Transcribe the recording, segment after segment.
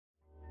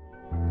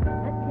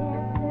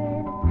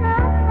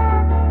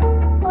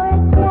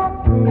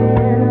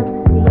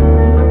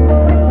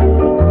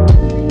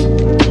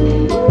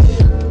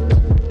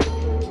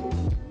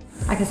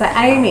So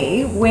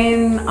Amy,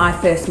 when I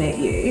first met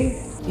you,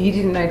 you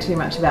didn't know too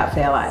much about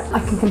Fairlight. I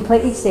can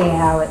completely see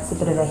how it's a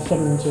bit of a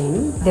hidden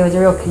gem. There was a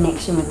real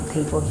connection with the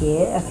people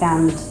here. I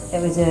found it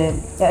was a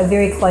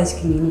very close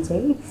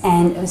community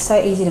and it was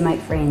so easy to make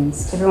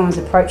friends. Everyone was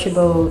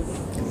approachable.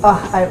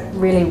 Oh, I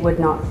really would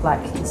not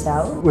like to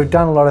sell. We've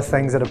done a lot of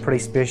things that are pretty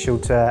special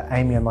to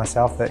Amy and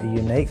myself that are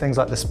unique. Things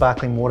like the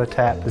sparkling water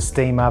tap, the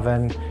steam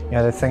oven, you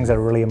know, the things that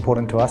are really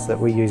important to us that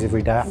we use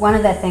every day. One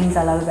of the things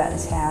I love about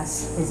this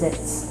house is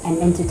it's an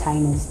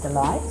entertainer's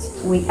delight.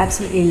 We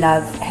absolutely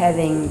love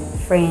having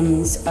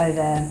friends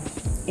over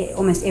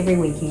almost every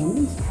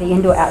weekend. The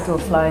indoor-outdoor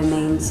flow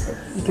means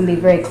you can be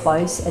very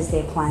close as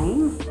they're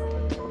playing.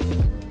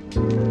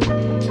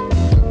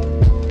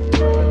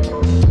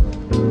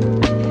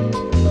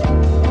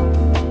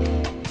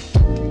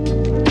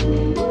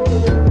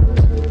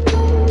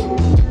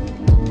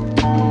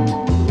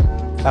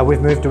 We've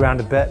moved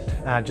around a bit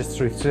just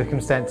through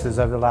circumstances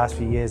over the last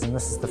few years, and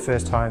this is the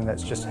first home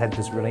that's just had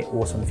this really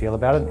awesome feel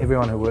about it.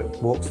 Everyone who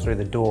walks through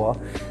the door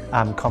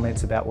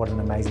comments about what an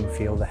amazing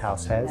feel the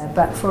house has.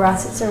 But for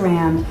us it's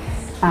around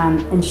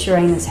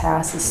ensuring this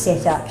house is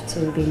set up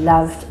to be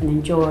loved and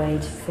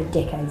enjoyed for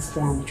decades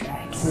down the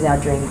track. This is our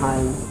dream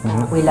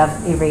home. We love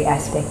every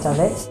aspect of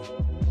it.